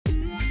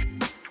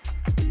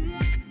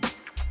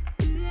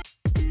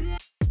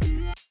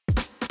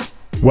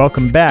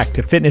Welcome back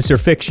to Fitness or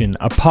Fiction,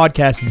 a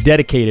podcast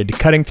dedicated to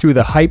cutting through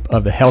the hype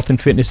of the health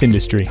and fitness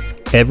industry.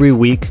 Every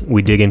week,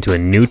 we dig into a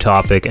new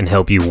topic and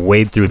help you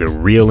wade through the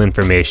real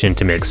information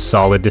to make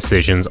solid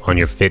decisions on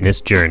your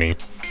fitness journey.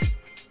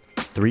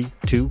 3,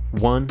 2,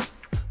 1,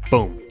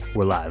 boom,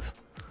 we're live.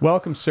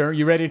 Welcome, sir.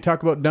 You ready to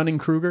talk about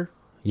Dunning-Kruger?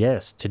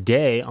 Yes,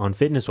 today on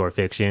Fitness or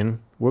Fiction,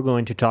 we're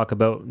going to talk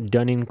about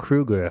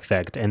Dunning-Kruger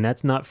effect, and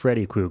that's not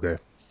Freddy Krueger.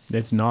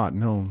 It's not.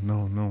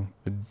 No.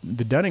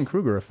 The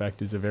Dunning-Kruger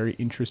effect is a very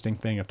interesting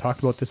thing. I've talked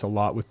about this a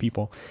lot with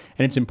people,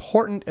 and it's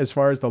important as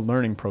far as the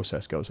learning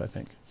process goes, I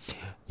think.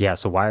 Yeah,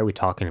 so why are we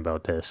talking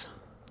about this?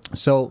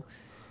 So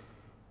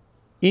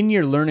in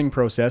your learning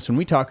process, when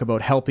we talk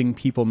about helping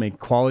people make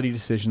quality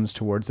decisions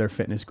towards their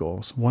fitness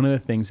goals, one of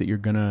the things that you're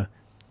going to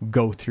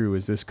go through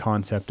is this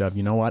concept of,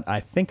 you know what, I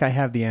think I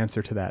have the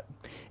answer to that.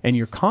 And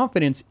your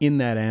confidence in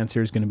that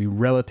answer is going to be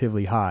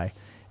relatively high.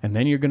 And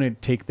then you're going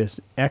to take this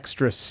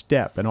extra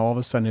step, and all of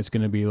a sudden it's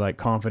going to be like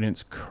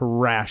confidence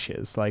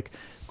crashes. Like,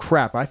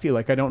 crap, I feel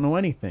like I don't know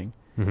anything.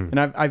 Mm-hmm.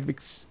 And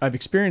I've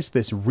experienced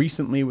this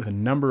recently with a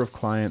number of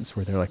clients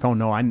where they're like, oh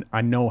no,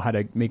 I know how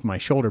to make my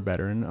shoulder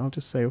better. And I'll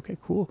just say, okay,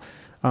 cool.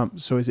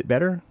 So is it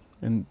better?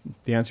 And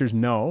the answer is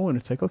no. And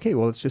it's like, okay,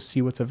 well, let's just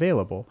see what's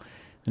available.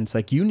 And it's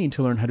like, you need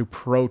to learn how to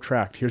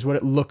protract. Here's what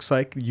it looks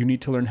like. You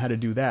need to learn how to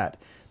do that.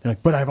 They're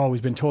like, but I've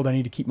always been told I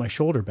need to keep my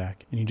shoulder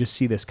back. And you just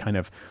see this kind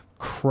of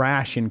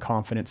crash in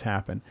confidence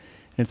happen.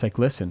 And it's like,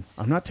 listen,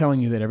 I'm not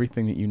telling you that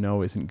everything that you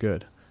know isn't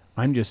good.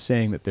 I'm just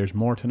saying that there's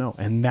more to know,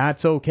 and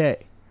that's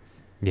okay.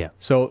 Yeah.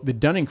 So the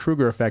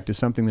Dunning-Kruger effect is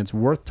something that's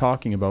worth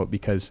talking about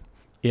because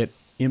it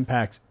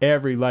impacts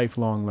every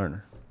lifelong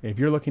learner. If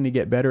you're looking to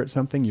get better at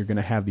something, you're going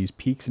to have these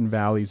peaks and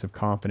valleys of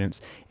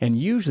confidence, and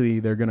usually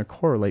they're going to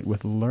correlate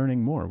with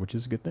learning more, which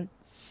is a good thing.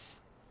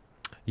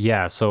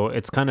 Yeah, so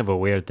it's kind of a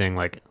weird thing,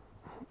 like,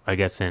 I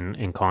guess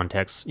in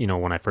context, you know,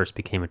 when I first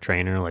became a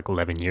trainer, like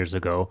 11 years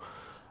ago,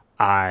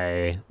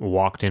 I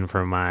walked in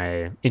for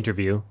my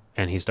interview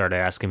and he started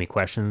asking me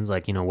questions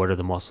like, you know, what are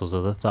the muscles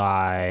of the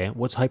thigh?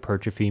 What's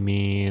hypertrophy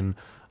mean?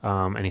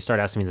 And he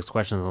started asking me these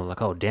questions and I was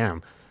like, oh,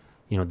 damn,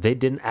 you know, they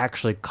didn't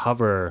actually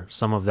cover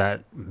some of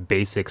that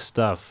basic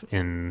stuff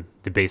in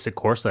the basic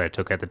course that I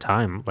took at the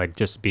time, like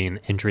just being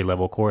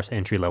entry-level course,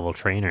 entry-level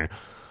trainer.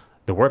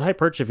 The word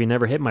hypertrophy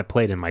never hit my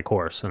plate in my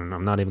course, and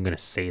I'm not even going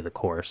to say the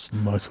course.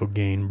 Muscle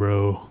gain,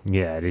 bro.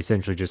 Yeah, it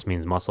essentially just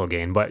means muscle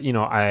gain. But, you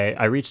know,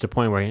 I reached a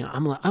point where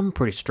I'm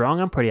pretty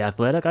strong, I'm pretty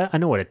athletic, I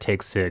know what it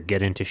takes to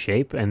get into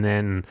shape. And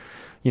then,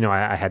 you know,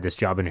 I had this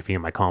job interview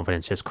and my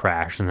confidence just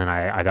crashed. And then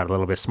I got a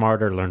little bit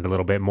smarter, learned a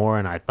little bit more,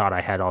 and I thought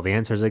I had all the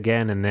answers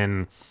again. And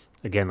then,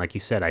 again, like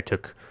you said, I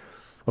took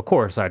a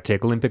course. I'd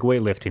take Olympic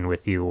weightlifting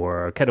with you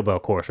or a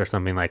kettlebell course or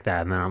something like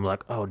that. And then I'm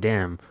like, oh,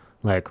 damn,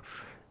 like,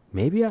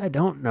 maybe I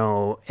don't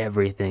know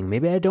everything.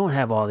 Maybe I don't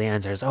have all the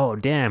answers. Oh,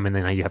 damn. And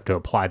then you have to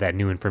apply that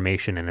new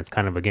information. And it's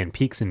kind of, again,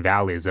 peaks and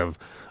valleys of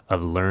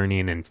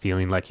learning and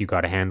feeling like you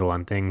got a handle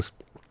on things.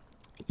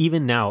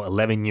 Even now,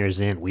 11 years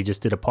in, we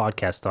just did a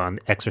podcast on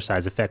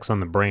exercise effects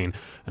on the brain.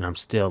 And I'm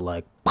still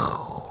like,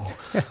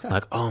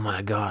 like, oh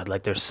my God,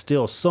 like there's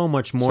still so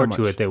much more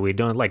to it that we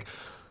don't like.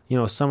 You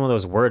know, some of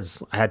those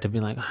words I had to be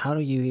like, how do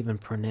you even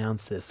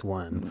pronounce this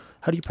one?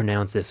 How do you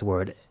pronounce this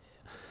word?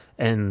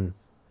 And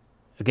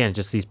again,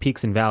 just these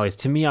peaks and valleys.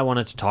 To me, I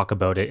wanted to talk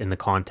about it in the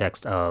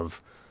context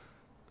of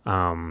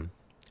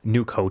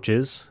new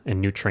coaches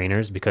and new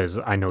trainers, because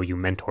I know you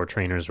mentor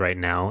trainers right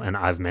now, and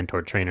I've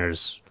mentored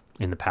trainers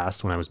in the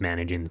past when I was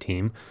managing the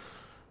team.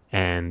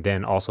 And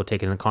then also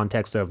take it in the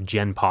context of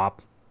Gen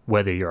Pop,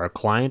 whether you're a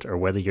client or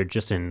whether you're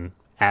just an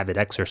avid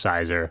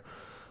exerciser.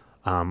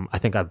 I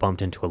think I've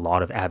bumped into a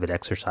lot of avid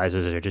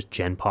exercisers or just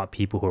Gen Pop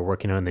people who are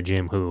working out in the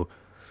gym who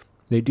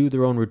they do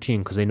their own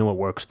routine because they know what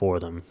works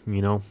for them,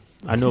 you know?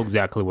 I know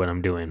exactly what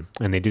I'm doing,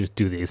 and they just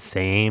do the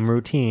same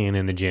routine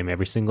in the gym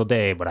every single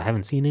day, but I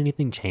haven't seen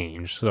anything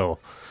change. So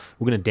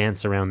we're going to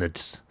dance around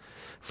the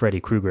Freddy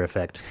Krueger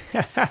effect.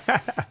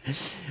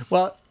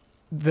 Well,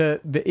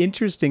 the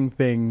interesting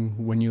thing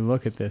when you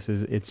look at this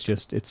is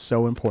it's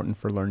so important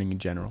for learning in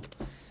general.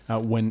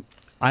 When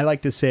I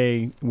like to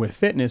say with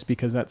fitness,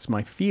 because that's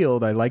my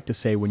field, I like to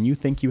say when you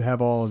think you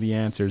have all of the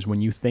answers,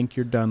 when you think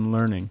you're done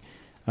learning,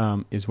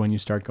 is when you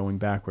start going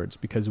backwards,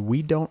 because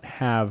we don't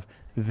have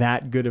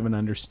that good of an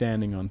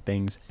understanding on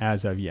things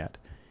as of yet.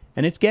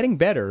 And it's getting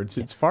better.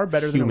 It's far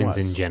better than it was.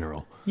 Humans in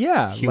general.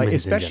 Yeah, like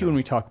especially when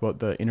we talk about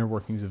the inner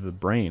workings of the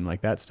brain,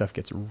 like that stuff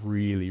gets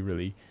really,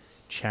 really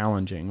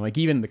challenging. Like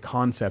even the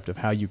concept of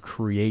how you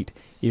create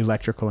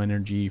electrical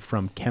energy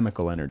from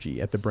chemical energy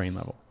at the brain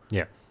level.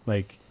 Yeah.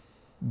 Like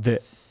the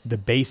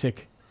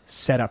basic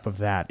setup of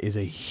that is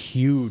a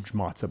huge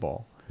matzo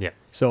ball. Yeah.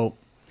 So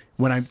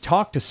when I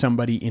talk to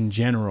somebody in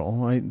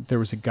general, there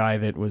was a guy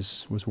that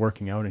was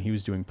working out and he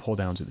was doing pull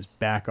downs with his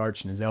back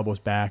arch and his elbows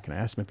back. And I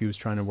asked him if he was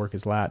trying to work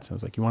his lats. I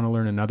was like, you want to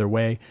learn another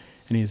way?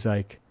 And he's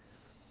like,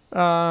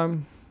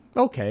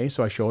 okay.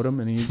 So I showed him,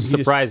 and he just,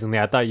 Surprisingly,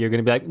 I thought you were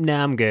going to be like,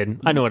 nah, I'm good.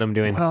 I know what I'm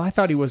doing. well, I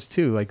thought he was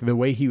too, like the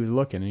way he was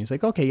looking. And he's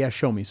like, okay, yeah,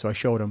 show me. So I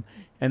showed him.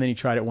 And then he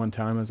tried it one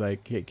time. I was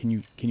like, hey, can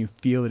you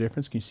feel the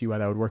difference? Can you see why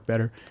that would work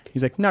better?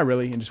 He's like, not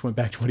really. And just went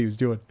back to what he was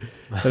doing.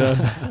 And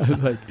I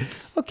was like,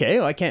 okay,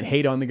 well, I can't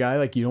hate on the guy.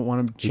 Like, you don't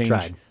want him to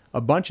change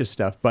a bunch of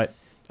stuff. But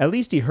at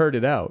least he heard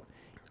it out.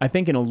 I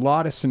think in a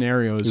lot of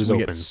scenarios, we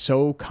get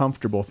so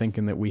comfortable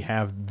thinking that we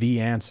have the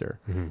answer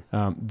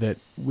that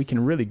we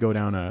can really go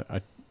down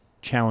a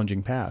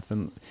challenging path.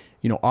 And,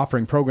 you know,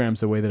 offering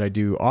programs the way that I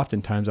do,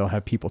 oftentimes I'll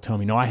have people tell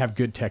me, no, I have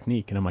good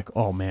technique. And I'm like,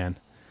 oh man,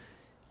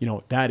 you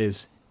know, that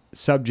is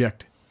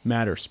subject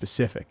matter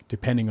specific,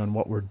 depending on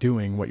what we're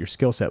doing, what your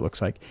skill set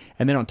looks like.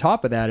 And then on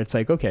top of that, it's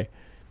like, okay,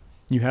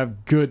 you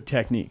have good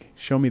technique.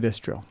 Show me this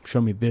drill.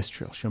 Show me this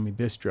drill. Show me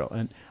this drill.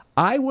 And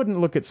I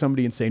wouldn't look at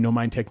somebody and say, no,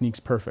 my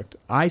technique's perfect.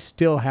 I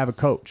still have a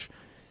coach.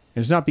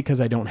 And it's not because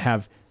I don't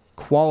have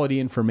quality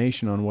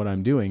information on what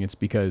I'm doing. It's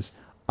because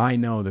I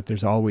know that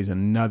there's always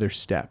another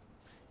step.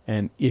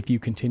 And if you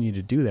continue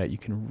to do that, you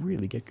can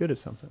really get good at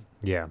something.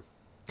 Yeah.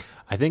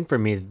 I think for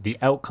me, the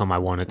outcome I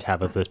wanted to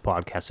have of this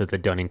podcast is the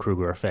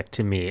Dunning-Kruger effect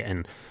to me.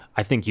 And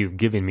I think you've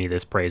given me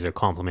this praise or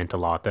compliment a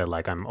lot, that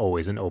like I'm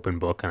always an open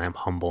book and I'm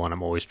humble and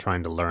I'm always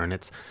trying to learn.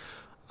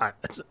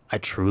 I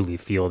truly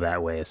feel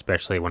that way,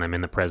 especially when I'm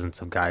in the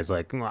presence of guys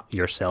like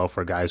yourself,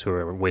 or guys who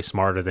are way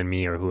smarter than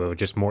me, or who are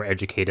just more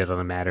educated on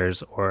the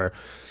matters, or,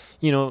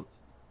 you know,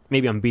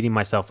 maybe I'm beating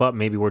myself up.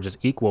 Maybe we're just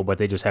equal, but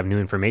they just have new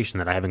information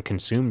that I haven't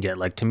consumed yet.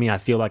 Like, to me, I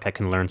feel like I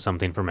can learn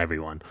something from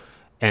everyone.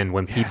 And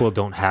when people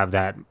don't have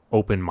that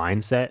open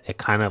mindset, it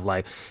kind of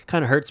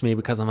hurts me,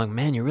 because I'm like,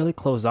 man, you're really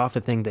closed off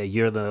to think that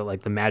you're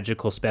the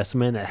magical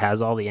specimen that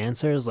has all the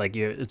answers. Like,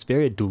 it's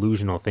very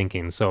delusional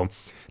thinking. So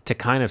to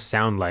kind of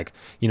sound like,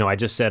 you know, I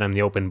just said I'm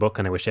the open book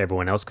and I wish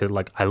everyone else could,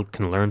 like, I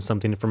can learn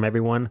something from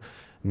everyone.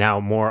 Now,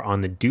 more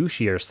on the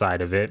douchier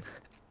side of it,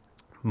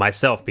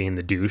 myself being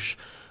the douche,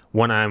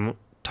 when I'm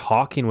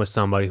talking with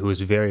somebody who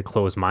is very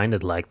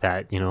close-minded like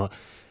that, you know,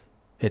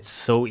 it's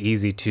so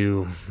easy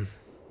to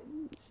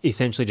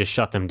essentially just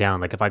shut them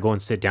down. Like, if I go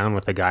and sit down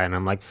with a guy and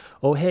I'm like,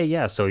 oh, hey,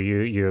 yeah, so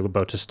you're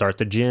about to start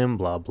the gym,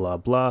 blah, blah,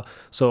 blah.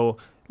 So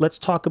let's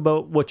talk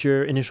about what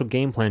your initial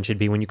game plan should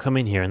be when you come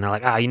in here. And they're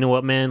like, you know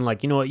what, man?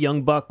 Like, you know what,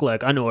 young buck?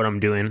 Like, I know what I'm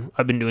doing.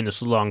 I've been doing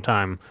this a long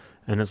time.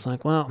 And it's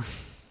like, well,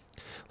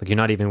 like, you're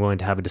not even willing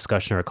to have a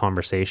discussion or a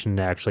conversation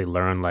to actually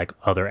learn, like,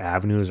 other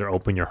avenues or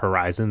open your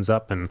horizons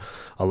up. And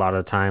a lot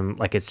of the time,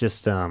 like, it's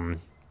just,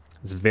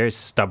 it's very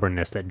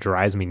stubbornness that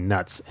drives me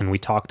nuts. And we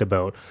talked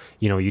about,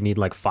 you know, you need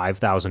like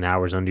 5,000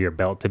 hours under your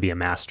belt to be a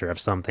master of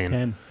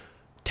something.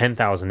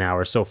 10,000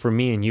 hours. So for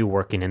me and you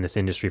working in this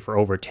industry for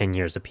over 10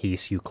 years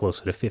apiece, you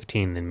closer to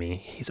 15 than me.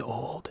 He's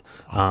old.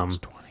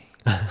 Almost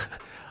 20.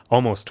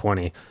 Almost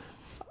 20.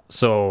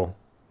 So,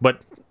 but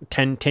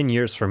 10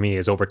 years for me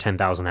is over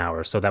 10,000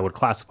 hours. So that would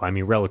classify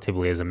me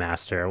relatively as a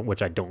master,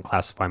 which I don't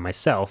classify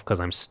myself because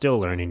I'm still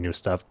learning new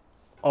stuff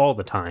all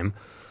the time.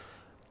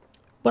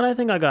 But I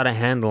think I got a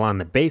handle on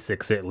the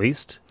basics at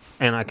least,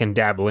 and I can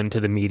dabble into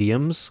the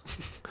mediums.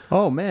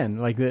 Oh man,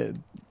 like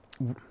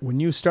when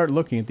you start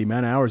looking at the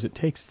amount of hours it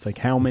takes, it's like,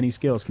 how many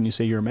skills can you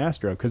say you're a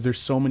master of? Because there's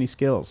so many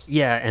skills.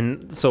 Yeah,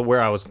 and so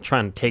where I was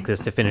trying to take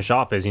this to finish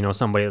off is, you know,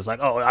 somebody is like,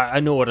 oh,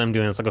 I know what I'm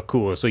doing. It's like, oh,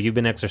 cool. So you've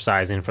been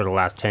exercising for the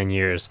last 10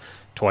 years,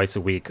 twice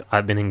a week.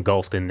 I've been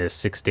engulfed in this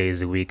 6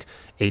 days a week,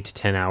 8 to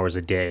 10 hours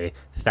a day,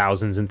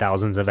 thousands and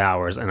thousands of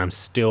hours, and I'm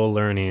still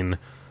learning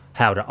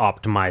how to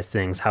optimize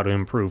things, how to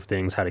improve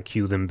things, how to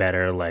cue them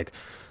better. Like,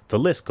 the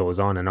list goes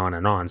on and on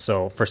and on.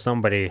 So for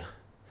somebody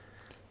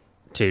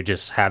to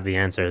just have the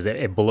answers,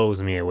 it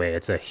blows me away.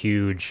 It's a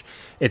huge,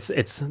 it's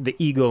the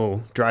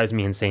ego drives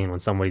me insane when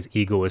somebody's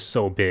ego is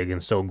so big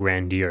and so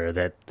grandeur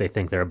that they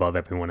think they're above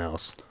everyone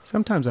else.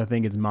 Sometimes I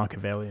think it's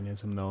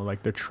Machiavellianism though.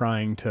 Like, they're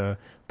trying to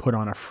put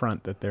on a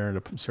front that they're in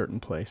a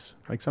certain place.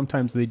 Like,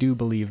 sometimes they do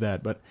believe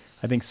that, but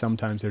I think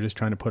sometimes they're just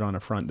trying to put on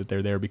a front that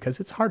they're there because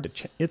it's hard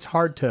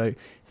to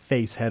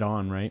face head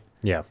on, right?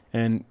 Yeah.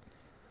 And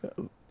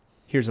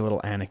here's a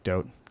little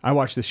anecdote. I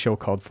watched this show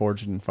called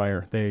Forged in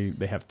Fire. They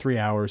have 3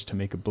 hours to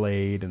make a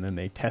blade, and then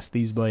they test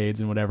these blades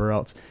and whatever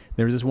else.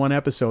 There was this one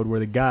episode where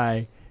the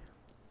guy,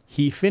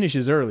 he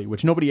finishes early,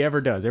 which nobody ever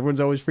does.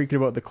 Everyone's always freaking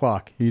about the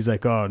clock. He's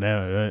like, oh,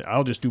 no,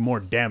 I'll just do more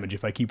damage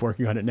if I keep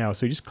working on it now.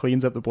 So he just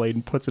cleans up the blade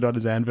and puts it on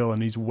his anvil,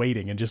 and he's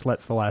waiting and just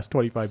lets the last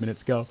 25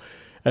 minutes go.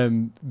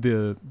 And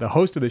the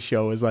host of the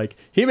show is like,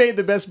 he made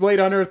the best blade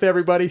on earth,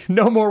 everybody.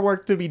 No more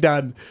work to be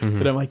done. Mm-hmm.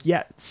 And I'm like,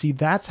 yeah, see,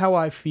 that's how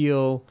I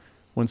feel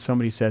when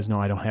somebody says, no,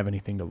 I don't have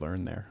anything to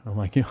learn there. I'm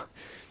like, you know,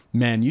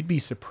 man, you'd be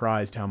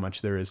surprised how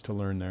much there is to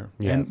learn there.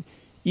 Yeah. And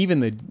even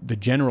the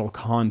general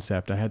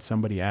concept, I had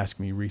somebody ask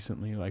me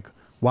recently, like,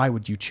 why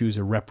would you choose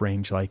a rep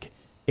range like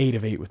 8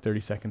 of 8 with 30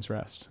 seconds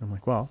rest? I'm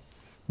like, well,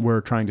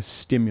 we're trying to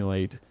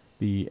stimulate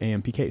the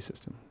AMPK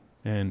system.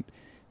 And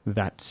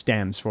that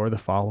stands for the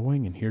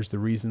following, and here's the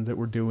reasons that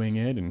we're doing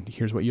it, and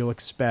here's what you'll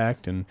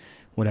expect, and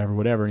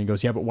whatever. And he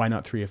goes, yeah, but why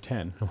not 3 of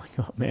 10? I'm like,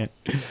 oh, man,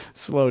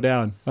 slow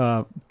down.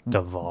 How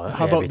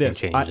about this?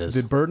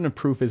 The burden of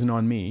proof isn't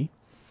on me.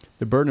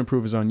 The burden of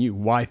proof is on you.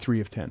 Why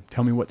 3 of 10?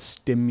 Tell me what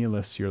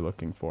stimulus you're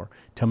looking for.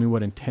 Tell me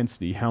what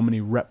intensity, how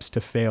many reps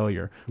to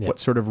failure, what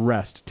sort of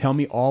rest. Tell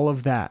me all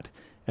of that,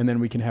 and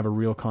then we can have a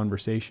real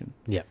conversation.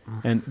 Yeah.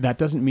 And that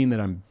doesn't mean that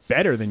I'm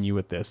better than you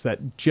at this.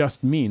 That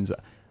just means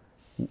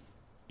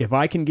if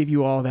I can give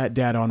you all that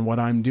data on what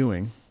I'm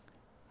doing,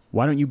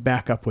 why don't you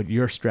back up what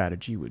your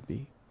strategy would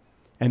be?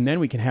 And then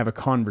we can have a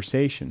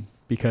conversation,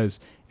 because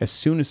as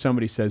soon as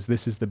somebody says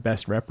this is the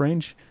best rep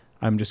range,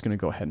 I'm just going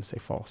to go ahead and say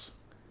false.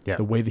 Yeah.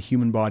 The way the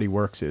human body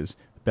works is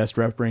the best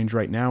rep range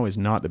right now is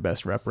not the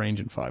best rep range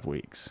in 5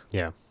 weeks.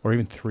 Yeah. Or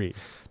even 3.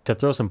 To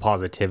throw some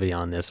positivity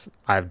on this,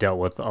 I've dealt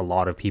with a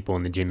lot of people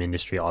in the gym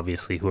industry,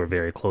 obviously, who are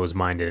very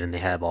closed-minded and they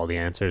have all the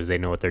answers. They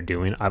know what they're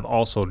doing. I've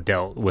also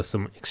dealt with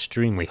some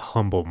extremely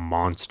humble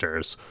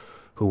monsters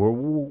who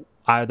were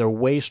either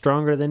way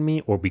stronger than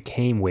me or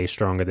became way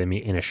stronger than me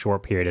in a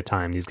short period of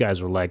time. These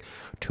guys were like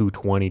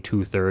 220,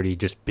 230,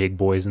 just big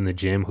boys in the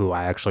gym who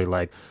I actually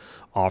like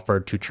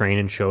offered to train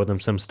and show them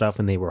some stuff,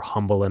 and they were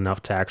humble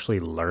enough to actually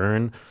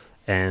learn.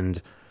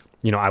 And,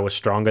 you know, I was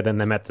stronger than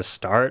them at the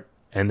start.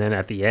 And then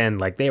at the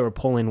end, like, they were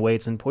pulling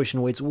weights and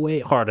pushing weights way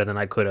harder than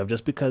I could have,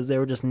 just because they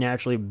were just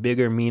naturally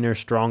bigger, meaner,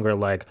 stronger.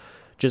 Like,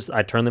 just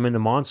I turned them into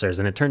monsters,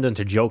 and it turned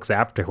into jokes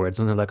afterwards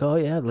when they're like, "Oh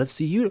yeah, let's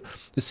see you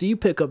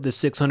pick up this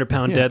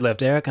 600-pound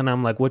deadlift, Eric." And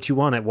I'm like, "What you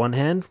want at one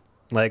hand?"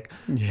 Like,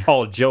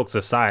 all jokes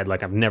aside,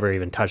 like, I've never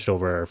even touched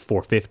over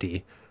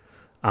 450.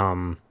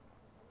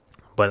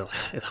 But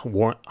it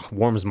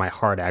warms my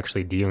heart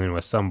actually dealing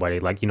with somebody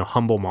like, you know,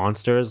 humble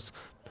monsters.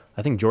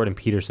 I think Jordan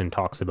Peterson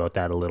talks about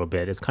that a little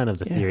bit. It's kind of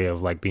the theory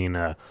of like being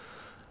a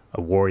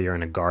warrior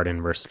in a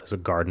garden versus a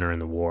gardener in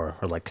the war,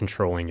 or like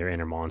controlling your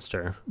inner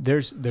monster.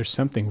 There's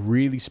something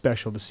really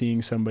special to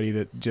seeing somebody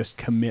that just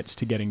commits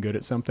to getting good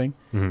at something.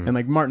 And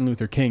like Martin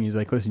Luther King, he's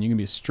like, listen, you can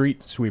be a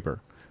street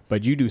sweeper,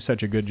 but you do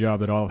such a good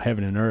job that all of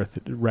heaven and earth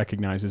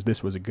recognizes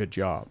this was a good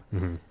job.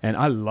 And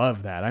I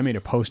love that. I made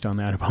a post on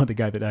that about the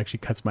guy that actually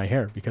cuts my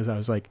hair, because I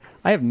was like,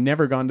 I have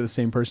never gone to the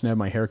same person to have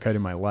my hair cut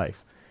in my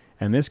life.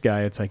 And this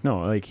guy, it's like,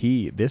 no, like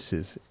he's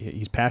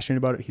passionate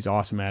about it. He's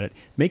awesome at it.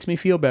 Makes me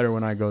feel better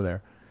when I go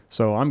there.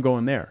 So I'm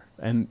going there.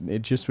 And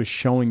it just was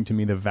showing to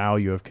me the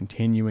value of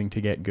continuing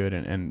to get good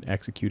and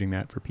executing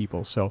that for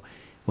people. So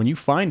when you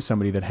find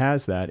somebody that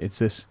has that, it's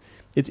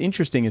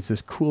interesting. It's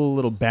this cool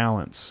little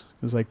balance.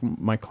 It was like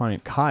my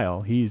client,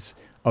 Kyle, he's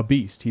a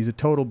beast. He's a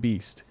total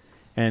beast.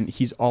 And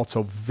he's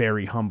also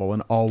very humble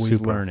and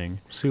always learning.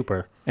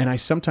 Super. And I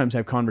sometimes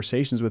have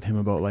conversations with him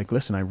about like,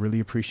 listen, I really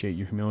appreciate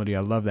your humility.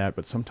 I love that.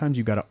 But sometimes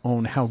you got to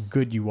own how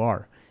good you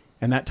are.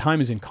 And that time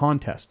is in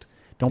contest.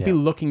 Don't be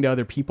looking to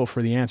other people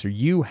for the answer.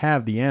 You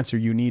have the answer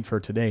you need for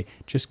today.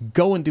 Just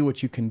go and do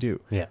what you can do.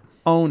 Yeah.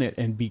 Own it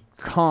and be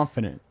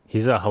confident.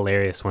 He's a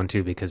hilarious one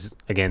too, because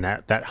again,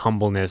 that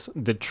humbleness,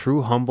 the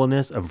true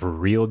humbleness of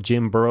real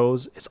gym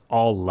bros is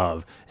all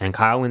love. And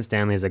Kyle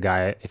Winstanley is a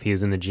guy, if he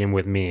was in the gym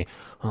with me,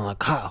 I'm like,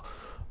 Kyle,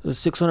 this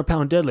is a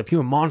 600-pound deadlift.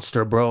 You're a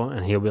monster, bro.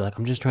 And he'll be like,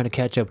 I'm just trying to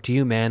catch up to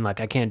you, man. Like,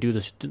 I can't do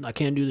the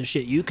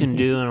shit you can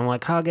do. And I'm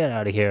like, Kyle, get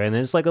out of here. And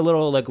it's like a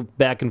little like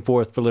back and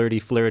forth,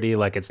 flirty.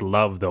 Like, it's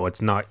love though.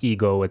 It's not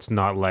ego. It's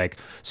not like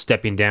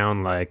stepping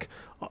down. Like,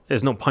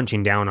 there's no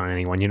punching down on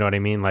anyone. You know what I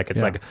mean? Like,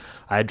 it's like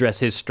I address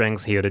his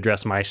strengths, he would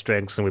address my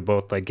strengths, and we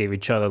both like gave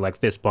each other like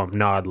fist bump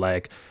nod.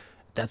 Like,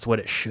 that's what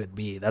it should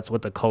be. That's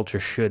what the culture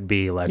should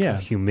be. Like,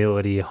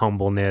 humility,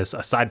 humbleness,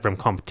 aside from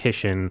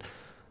competition.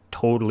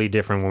 Totally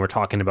different when we're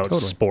talking about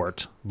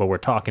sport, but we're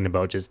talking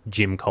about just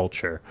gym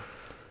culture.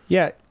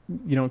 Yeah,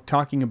 you know,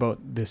 talking about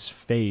this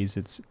phase,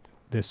 it's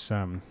this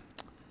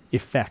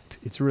effect.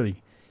 It's really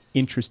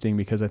interesting,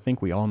 because I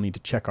think we all need to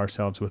check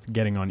ourselves with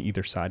getting on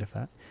either side of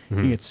that.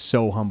 You get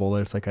so humble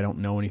that it's like, I don't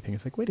know anything.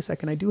 It's like, wait a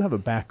second, I do have a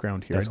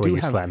background here. That's what you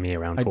slap me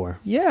around for.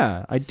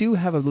 Yeah, I do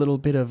have a little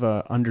bit of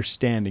a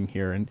understanding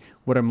here, and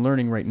what I'm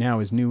learning right now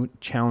is new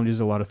challenges,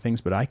 a lot of things,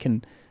 but I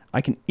can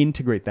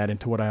integrate that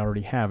into what I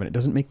already have, and it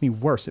doesn't make me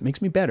worse. It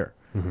makes me better.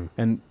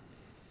 And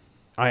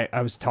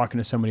I was talking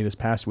to somebody this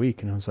past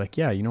week, and I was like,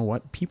 yeah, you know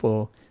what?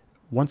 People,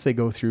 once they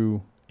go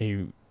through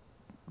a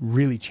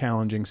really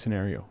challenging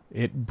scenario,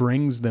 it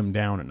brings them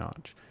down a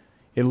notch.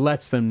 It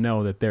lets them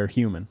know that they're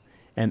human.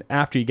 And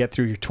after you get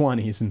through your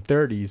 20s and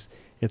 30s,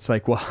 it's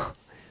like, well,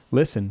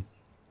 listen,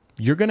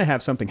 you're going to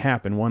have something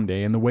happen one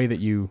day, and the way that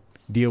you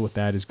deal with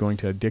that is going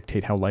to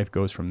dictate how life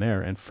goes from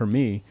there. And for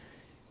me,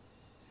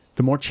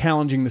 the more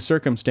challenging the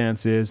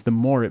circumstance is, the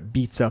more it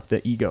beats up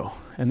the ego.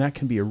 And that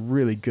can be a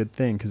really good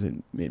thing, because it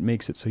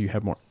makes it so you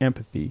have more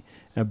empathy,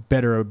 a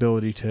better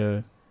ability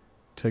to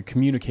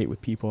communicate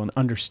with people and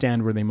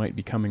understand where they might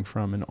be coming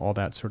from and all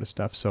that sort of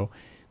stuff. So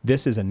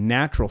this is a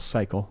natural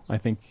cycle. I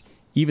think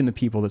even the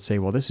people that say,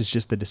 well, this is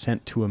just the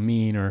descent to a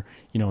mean, or,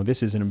 you know,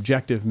 this is an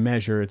objective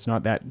measure, it's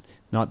not that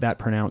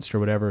pronounced or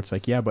whatever. It's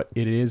like, yeah, but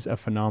it is a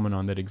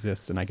phenomenon that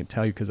exists, and I can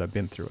tell you because I've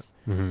been through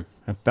it.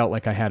 I felt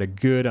like I had a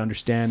good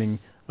understanding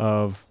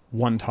of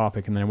one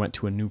topic, and then I went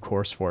to a new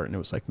course for it, and it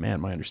was like,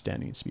 man, my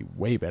understanding needs to be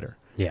way better.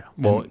 Yeah.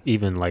 Well,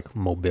 even like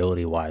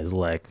mobility wise,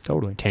 like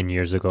 10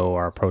 years ago,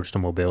 our approach to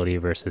mobility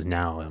versus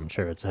now, I'm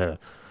sure it's a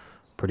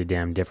pretty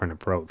damn different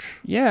approach.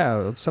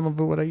 Yeah, some of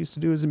what I used to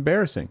do is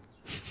embarrassing.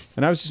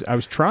 And I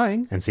was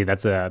trying. And see,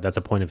 that's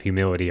a point of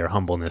humility or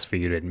humbleness for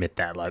you to admit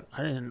that, like,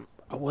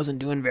 I wasn't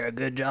doing a very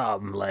good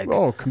job. Like,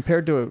 oh,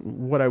 compared to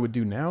what I would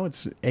do now,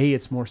 it's A,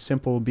 it's more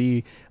simple.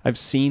 B, I've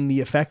seen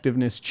the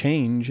effectiveness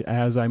change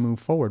as I move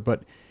forward,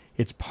 but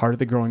it's part of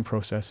the growing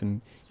process.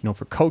 And,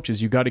 for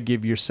coaches, you got to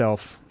give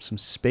yourself some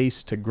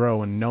space to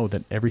grow and know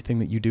that everything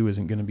that you do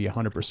isn't going to be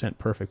 100%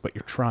 perfect, but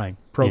you're trying.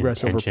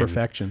 Progress over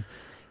perfection.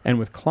 And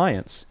with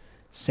clients,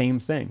 same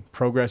thing.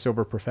 Progress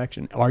over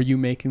perfection. Are you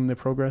making the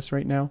progress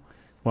right now?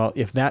 Well,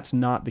 if that's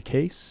not the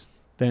case,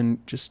 then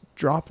just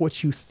drop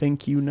what you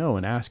think you know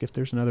and ask if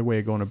there's another way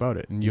of going about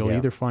it. And you'll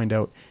either find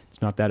out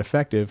it's not that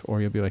effective,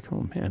 or you'll be like,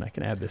 oh man, I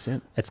can add this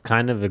in. It's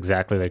kind of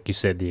exactly like you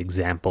said, the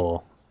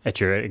example at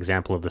your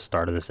example of the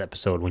start of this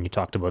episode when you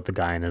talked about the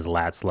guy and his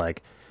lats.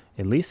 Like,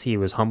 at least he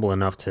was humble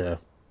enough to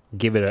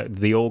give it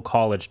the old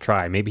college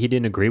try. Maybe he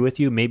didn't agree with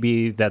you.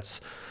 Maybe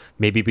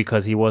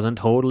because he wasn't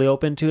totally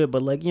open to it,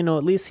 but like,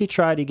 at least he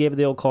tried. He gave it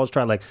the old college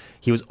try. Like,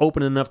 he was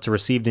open enough to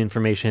receive the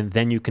information.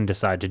 Then you can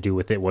decide to do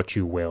with it what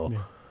you will.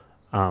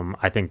 Yeah.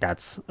 I think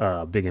that's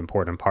a big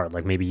important part.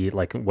 Like, maybe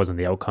like it wasn't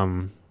the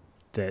outcome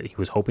that he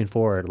was hoping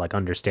for, or like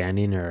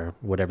understanding, or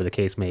whatever the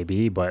case may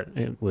be, but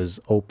it was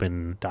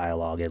open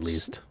dialogue at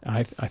least.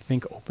 I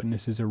think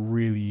openness is a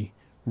really,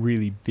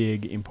 really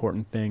big,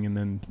 important thing. And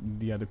then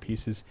the other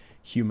piece is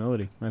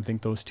humility. I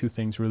think those two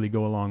things really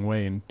go a long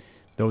way. And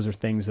those are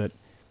things that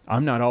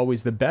I'm not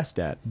always the best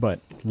at,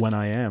 but when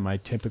I am, I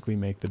typically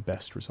make the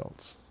best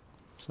results.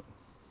 So,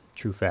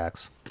 true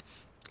facts.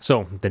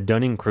 So the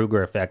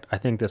Dunning-Kruger effect, I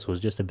think this was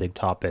just a big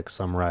topic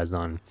summarized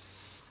on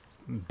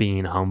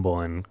being humble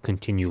and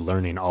continue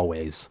learning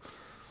always.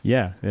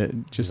 Yeah,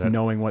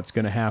 knowing what's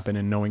going to happen,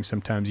 and knowing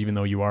sometimes even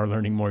though you are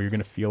learning more, you're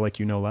going to feel like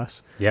you know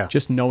less. Yeah.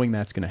 Just knowing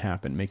that's going to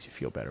happen makes you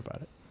feel better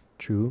about it.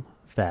 True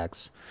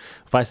facts.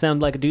 If I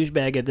sound like a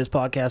douchebag at this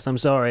podcast, I'm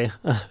sorry.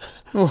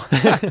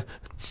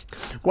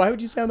 Why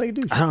would you sound like a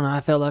douche? I don't know. I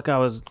felt like I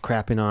was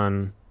crapping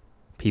on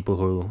people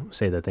who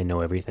say that they know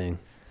everything.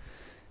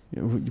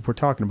 We're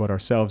talking about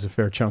ourselves a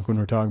fair chunk when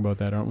we're talking about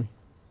that, aren't we?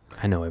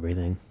 I know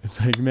everything.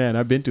 It's like, man,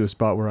 I've been to a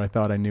spot where I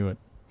thought I knew it.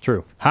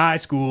 True. High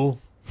school.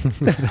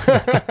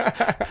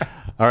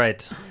 All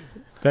right.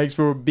 Thanks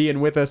for being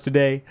with us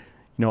today.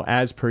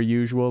 As per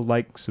usual,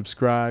 like,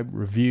 subscribe,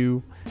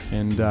 review,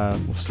 and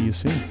we'll see you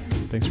soon.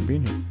 Thanks for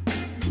being here.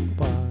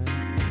 Bye.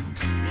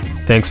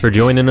 Thanks for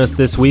joining us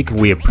this week.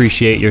 We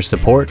appreciate your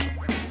support.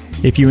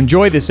 If you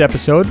enjoyed this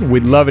episode,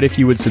 we'd love it if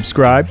you would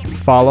subscribe,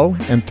 follow,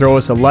 and throw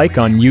us a like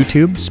on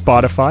YouTube,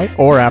 Spotify,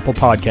 or Apple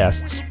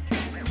Podcasts.